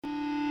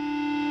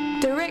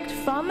Direct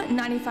from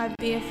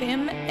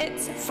 95BFM,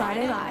 it's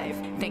Friday Live.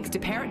 Thanks to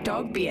Parrot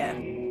Dog Beer.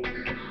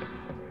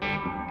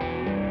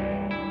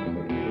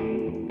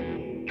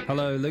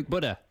 Hello, Luke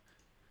Buddha.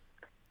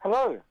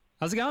 Hello.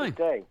 How's it going? Good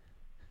day.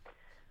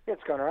 Yeah,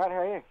 it's going all right. How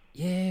are you?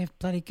 Yeah,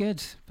 bloody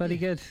good.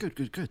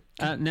 Good. Good.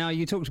 Now,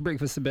 you talked to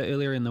breakfast a bit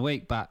earlier in the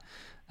week, but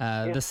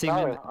Yes, the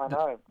segment... I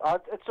know.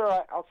 It's all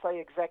right. I'll say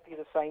exactly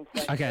the same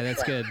thing. Okay,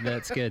 that's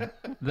good.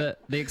 The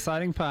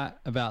exciting part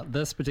about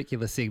this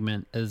particular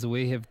segment is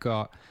we have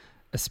got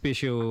a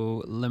special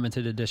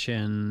limited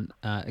edition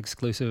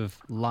exclusive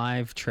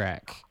live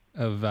track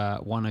of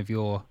one of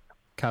your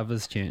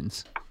covers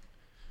tunes.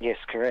 Yes,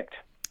 correct.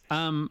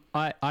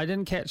 I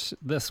didn't catch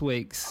this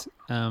week's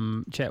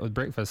chat with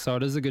breakfast, so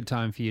it is a good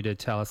time for you to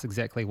tell us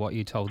exactly what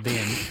you told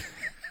them.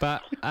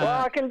 But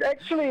Well, I can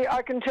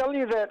tell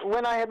you that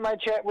when I had my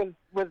chat with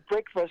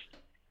breakfast,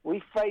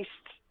 we faced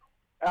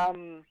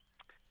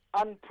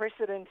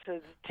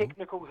unprecedented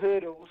technical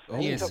hurdles.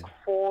 It took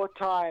 4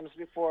 times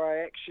before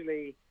I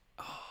actually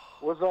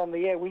was on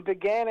the air. We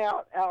began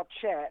our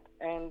chat,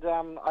 and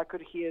I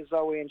could hear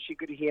Zoe and she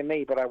could hear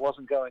me, but I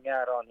wasn't going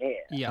out on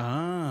air.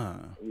 yeah.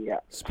 Yeah.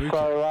 Spooky.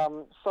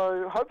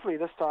 So hopefully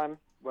this time,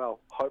 I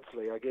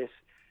guess,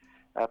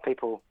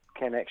 people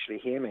can actually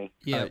hear me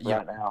right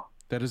now.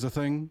 That is a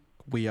thing.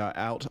 We are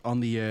out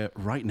on the air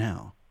right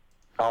now.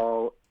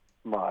 Oh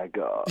my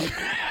God.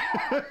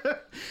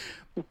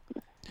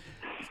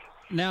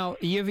 Now,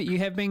 you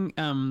have been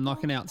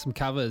knocking out some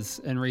covers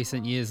in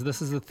recent years.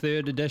 This is the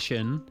 3rd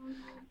edition.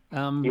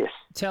 Yes.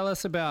 Tell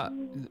us about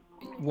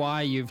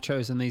why you've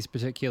chosen these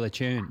particular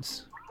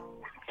tunes.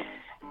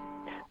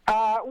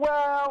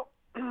 Well,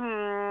 they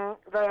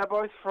are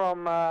both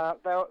from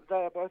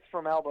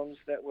albums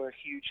that were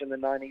huge in the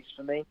 90s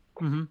for me,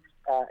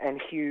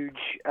 and huge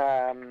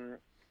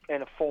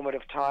in a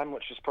formative time,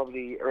 which was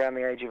probably around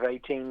the age of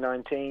 18,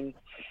 19.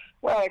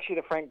 Well, actually,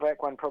 the Frank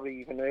Black one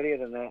probably even earlier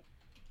than that.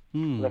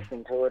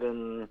 Listening to it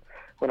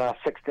when I was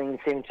 16,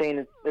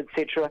 17,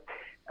 etc.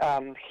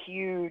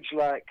 Huge,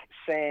 like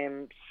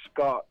Sam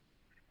Scott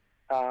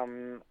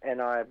and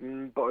I are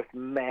both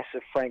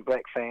massive Frank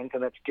Black fans,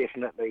 and it's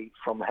definitely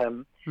from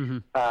him.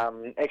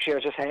 Actually, I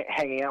was just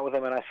hanging out with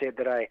him, and I said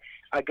that I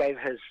gave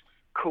his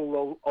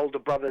cool older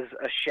brothers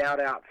a shout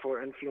out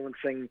for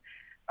influencing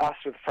us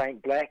with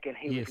Frank Black, and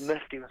he was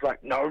miffed. He was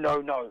like, no,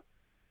 it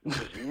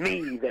was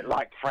me that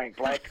liked Frank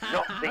Black,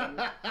 not them.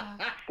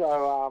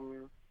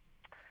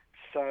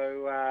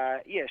 So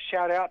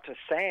shout out to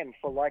Sam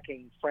for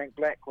liking Frank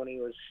Black when he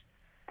was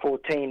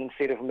 14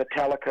 instead of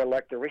Metallica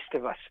like the rest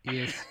of us.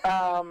 Yes.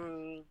 A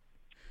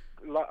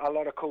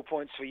lot of cool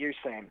points for you,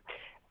 Sam.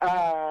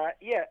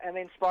 And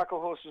then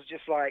Sparkle Horse was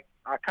just like,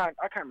 I can't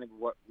remember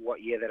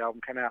what year that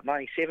album came out,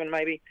 97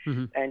 maybe,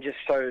 and just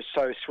so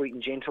sweet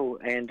and gentle,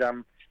 and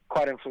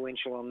quite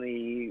influential on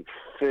the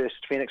first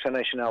Phoenix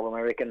Nation album,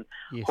 I reckon.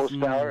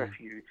 Horsepower, if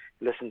you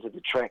listen to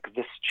the track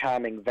This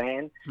Charming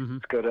Van,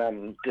 it's got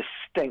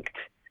distinct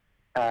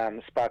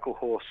Sparkle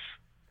Horse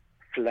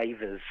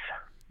flavours.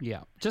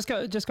 Yeah, just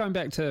going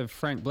back to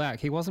Frank Black,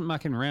 he wasn't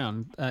mucking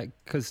around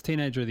because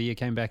Teenager of the Year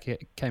came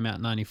out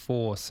in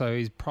 94, so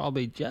he's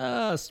probably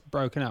just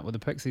broken up with the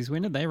Pixies.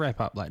 When did they wrap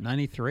up, like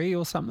 93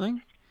 or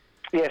something?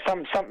 Yeah,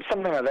 something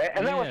like that,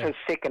 and that was his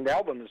second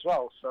album as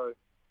well. So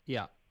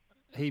yeah,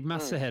 he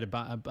must have had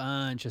a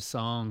bunch of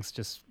songs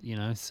just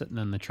sitting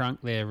in the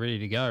trunk there, ready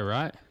to go,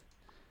 right?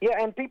 Yeah,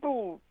 and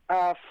people,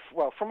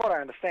 from what I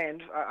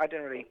understand, I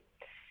didn't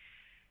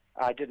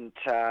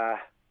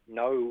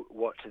know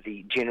what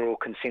the general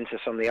consensus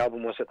on the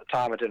album was at the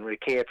time. I didn't really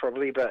care,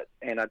 probably,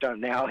 and I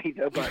don't now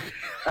either. But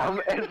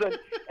as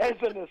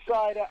an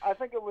aside, I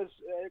think it was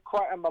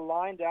quite a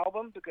maligned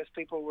album because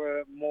people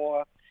were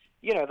more,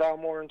 they were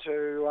more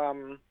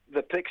into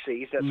the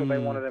Pixies. That's what they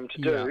wanted them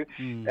to do.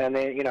 And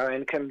then,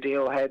 and Kim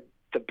Deal had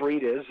the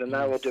Breeders, and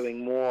they were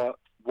doing more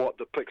what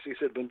the Pixies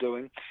had been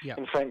doing.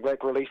 And Frank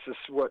Black released this,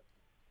 what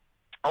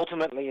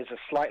ultimately is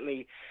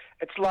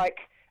it's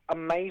like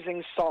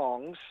amazing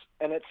songs,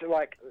 and it's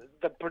like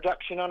the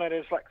production on it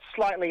is like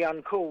slightly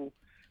uncool,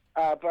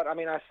 but I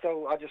mean I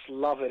just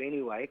love it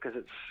anyway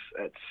because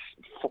it's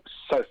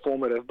so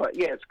formative. But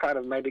yeah, it's kind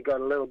of maybe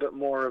got a little bit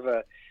more of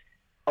a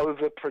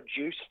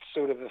overproduced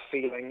sort of a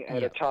feeling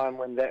at a time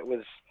when that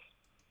was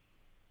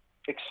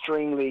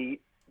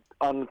extremely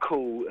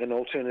uncool in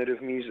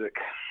alternative music.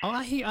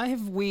 I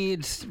have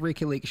weird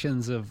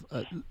recollections of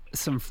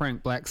some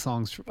Frank Black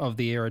songs of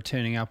the era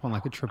turning up on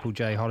like a Triple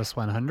J Hottest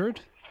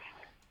 100.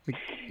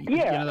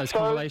 Those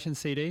compilation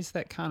CDs,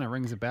 that kind of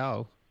rings a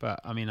bell, but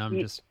I mean, I'm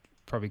just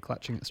probably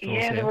clutching at straws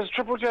here. There was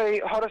Triple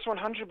J Hottest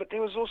 100, but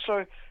there was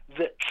also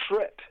The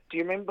Trip. Do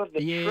you remember The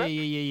Trip?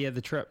 Yeah,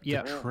 The Trip.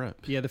 Yeah. The Trip.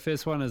 Yeah, the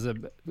first one is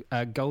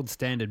a gold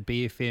standard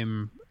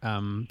BFM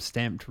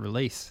stamped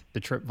release, The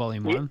Trip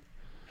Volume 1.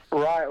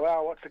 Right,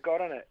 wow, what's it got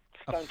in it?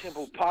 Stone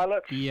Temple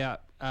Pilots? Yeah,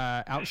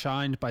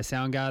 Outshined by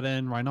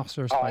Soundgarden,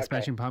 Rhinoceros by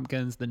Smashing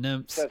Pumpkins, The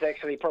Nymphs. So it's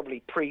actually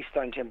probably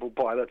pre-Stone Temple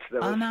Pilots. No,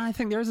 I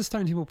think there is a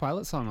Stone Temple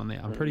Pilots song on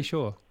there, I'm pretty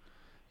sure.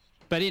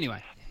 But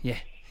anyway, yeah.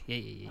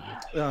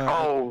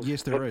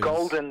 Yes, there is.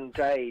 Golden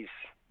days.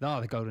 Oh,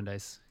 the golden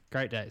days.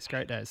 Great days.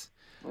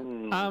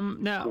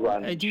 Now,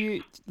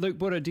 grunge. Luke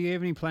Buddha, do you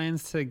have any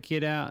plans to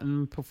get out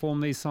and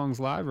perform these songs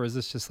live, or is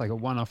this just like a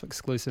one-off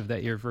exclusive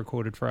that you've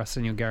recorded for us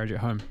in your garage at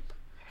home?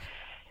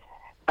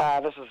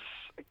 This is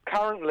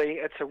currently,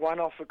 it's a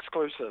one-off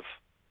exclusive.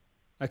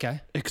 Okay.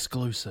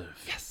 Exclusive.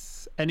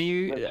 Yes. And are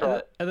you,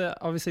 That's right.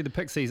 obviously the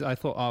Pixies, I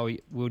thought,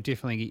 we'll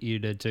definitely get you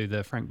to do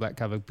the Frank Black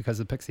cover because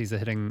the Pixies are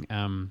hitting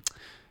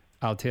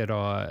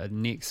Aotearoa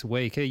next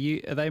week.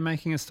 Are they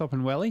making a stop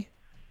in Welly?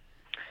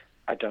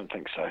 I don't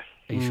think so.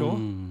 Are you sure?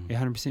 You're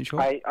 100% sure?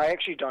 I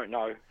actually don't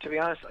know. To be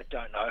honest, I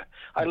don't know.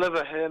 I live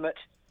a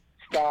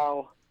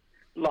hermit-style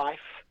life,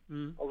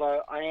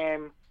 although I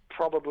am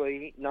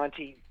probably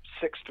 96%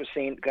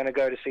 going to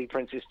go to see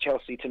Princess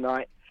Chelsea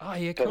tonight. Oh,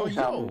 yeah, But,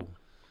 cool.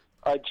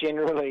 I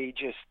generally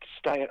just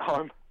stay at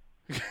home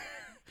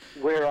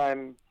where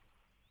I'm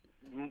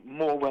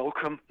more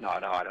welcome. No, I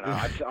don't know.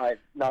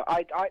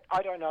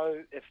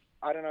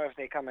 I don't know if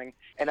they're coming,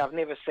 and I've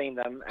never seen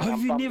them. And Oh,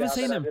 you've never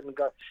seen them?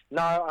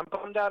 No, I'm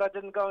bummed out. I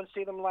didn't go and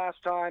see them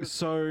last time.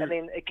 So- and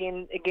then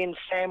again,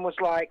 Sam was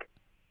like,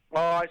 "Oh,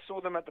 I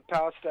saw them at the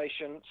power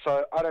station,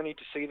 so I don't need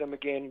to see them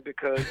again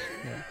because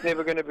it's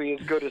never going to be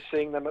as good as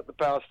seeing them at the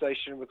power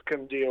station with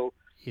Kim Deal.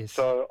 Yes.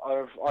 So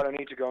I don't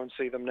need to go and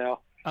see them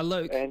now."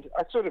 Luke, And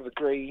I sort of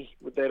agree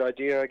with that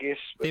idea, I guess.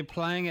 But they're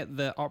playing at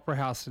the Opera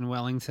House in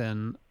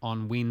Wellington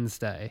on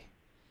Wednesday.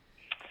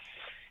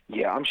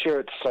 yeah, I'm sure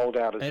it's sold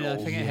out as And well. I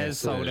think it has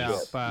sold it out,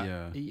 is. but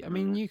Yeah. I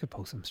mean, you could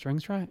pull some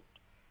strings, right?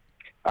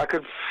 I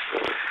could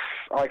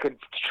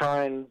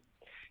try and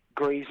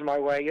grease my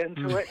way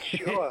into it,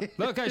 sure.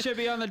 Look, I should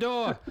be on the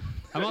door.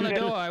 I'm on the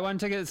door. I won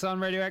tickets on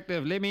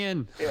Radioactive. Let me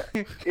in.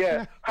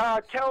 Yeah.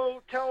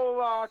 Tell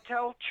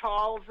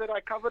Charles that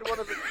I covered one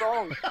of his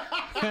songs.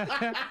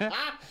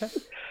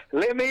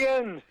 Let me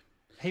in.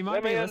 He might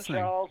Let be me in,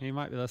 listening. Charles. He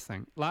might be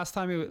listening. Last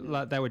time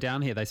they were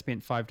down here, they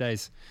spent 5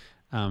 days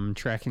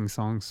tracking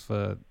songs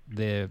for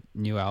their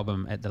new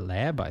album at the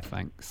Lab, I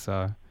think.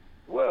 So,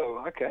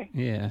 Whoa, okay.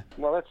 yeah.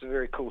 Well, that's a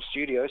very cool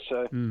studio,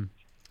 so I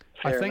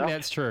fair think enough.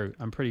 that's true.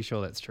 I'm pretty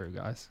sure that's true,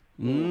 guys.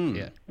 Mm.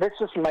 Yeah. Let's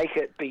just make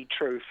it be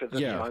true for this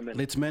Yeah, moment.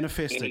 let's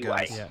manifest it,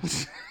 Anyway.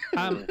 guys.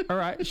 Yeah. All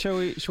right. Shall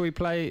we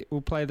play?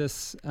 We'll play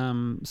this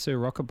Sir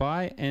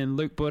Rockabye and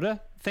Luke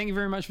Buddha. Thank you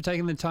very much for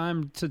taking the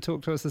time to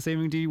talk to us this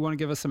evening. Do you want to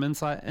give us some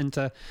insight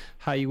into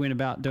how you went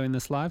about doing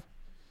this live?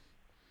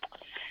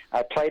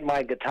 I played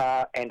my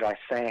guitar and I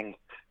sang.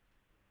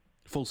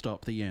 Full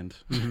stop, the end.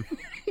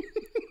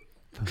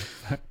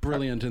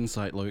 Brilliant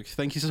insight, Luke.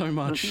 Thank you so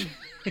much.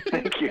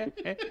 Thank you.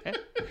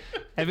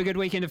 Have a good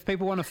weekend. If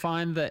people want to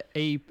find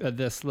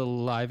this little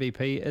live EP,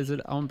 is it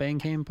on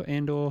Bandcamp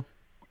and or?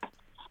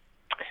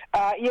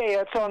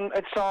 Yeah, it's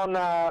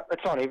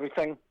on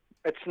everything.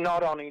 It's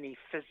not on any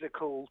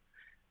physical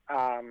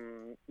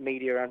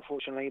media,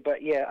 unfortunately.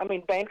 But yeah, I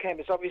mean, Bandcamp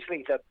is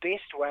obviously the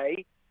best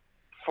way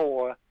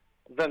for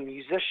the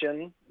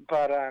musician,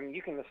 but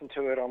you can listen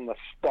to it on the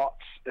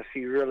spots if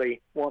you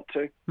really want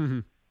to. Mm-hmm.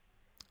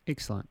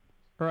 Excellent.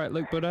 All right,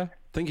 Luke Buddha.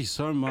 Thank you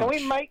so much.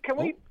 Can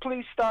we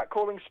please start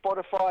calling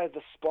Spotify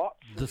the spots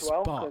The as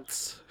well? 'Cause,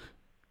 spots.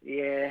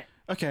 Yeah.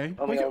 Okay,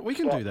 on the old we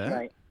can do spots, that.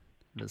 mate.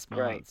 That's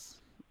Great. nice.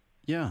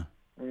 Yeah.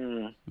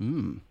 Here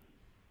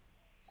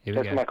we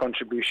That's go. my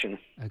contribution.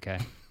 Okay.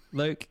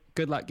 Luke,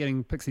 good luck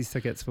getting Pixies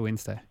tickets for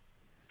Wednesday.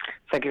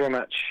 Thank you very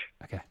much.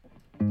 Okay.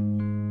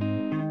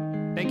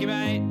 Thank you,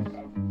 mate.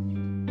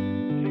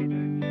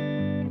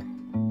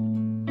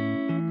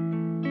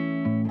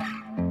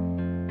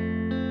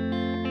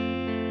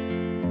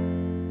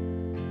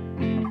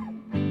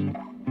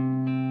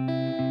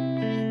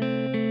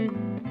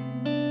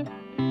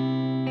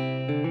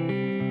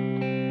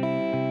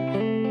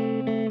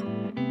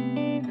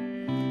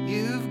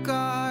 You've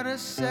got a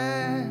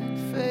sad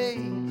face.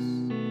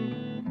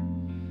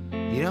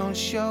 You don't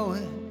show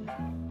it,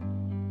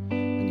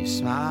 and you're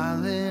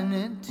smiling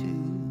it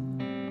too.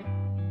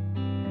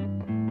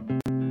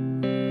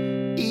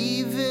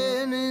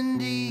 Even in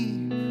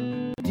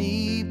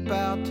deep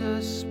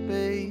outer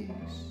space,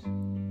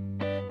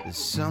 there's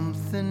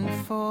something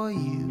for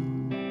you.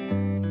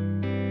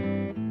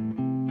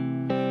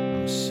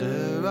 I'm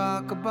Sir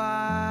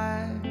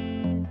Rockabye,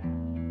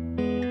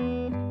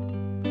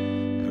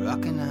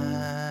 rockin' I'm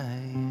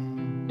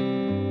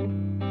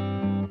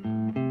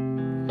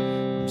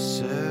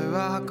Sir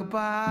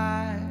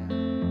Rockabye,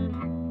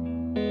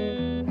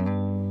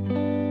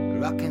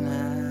 rockin'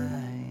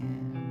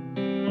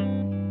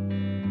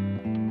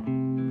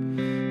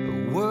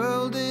 The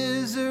world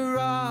is a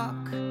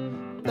rock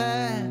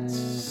that's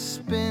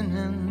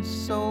spinning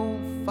so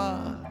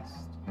fast,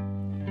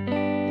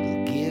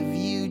 it'll give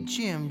you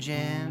Jim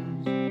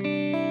Jams.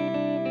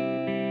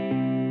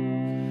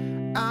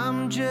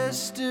 I'm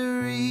just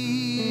a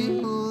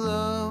real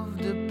love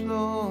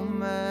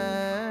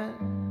diplomat,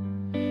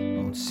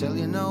 won't sell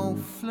you no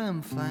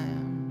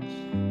flim-flams.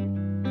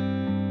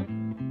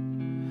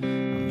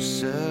 I'm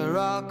Sir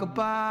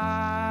Rockabye,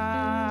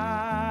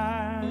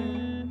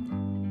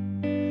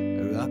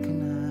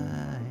 rockin'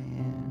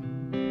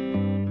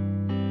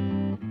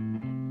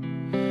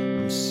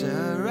 I'm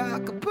Sir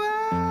rockabye,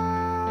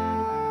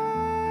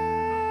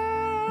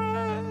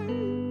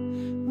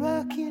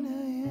 rockin' I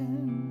am.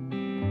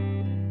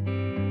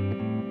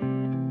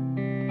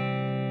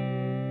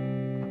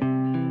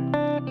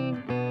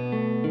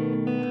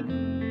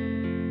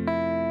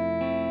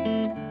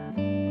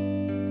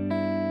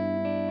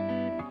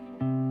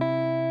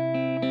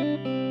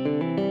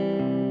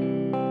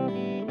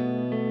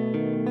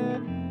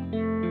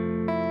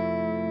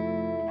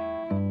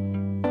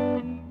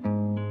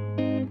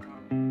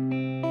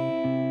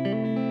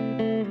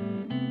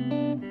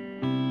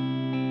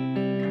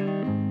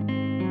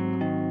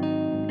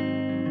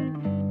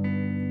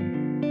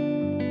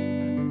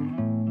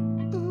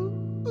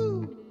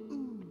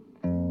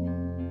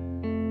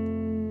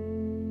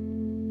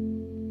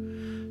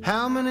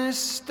 How many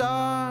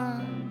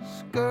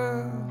stars,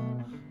 girl,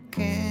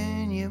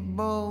 can you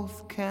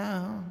both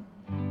count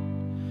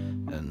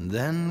and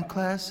then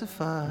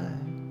classify?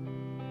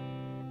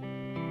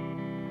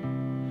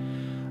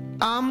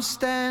 I'm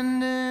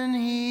standing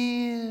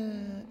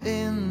here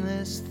in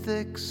this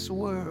thick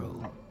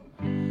swirl,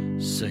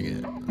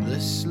 singing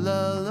this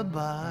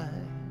lullaby.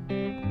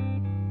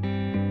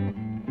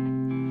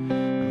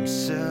 I'm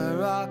Sir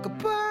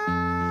Rockabye,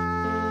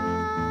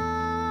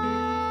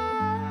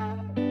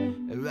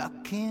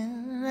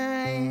 rockin'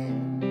 I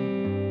am.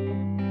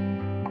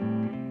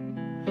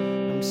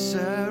 I'm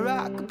Sir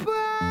Rockabye,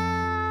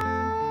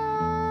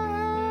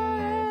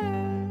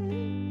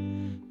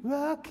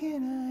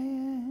 rockin' I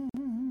am.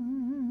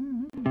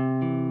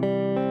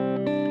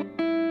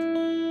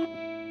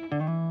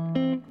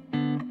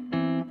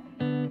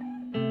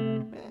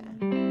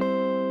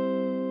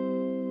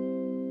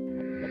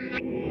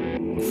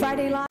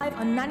 Friday Live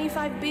on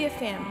 95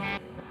 BFM.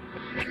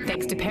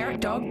 Thanks to Parrot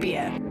Dog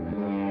Beer.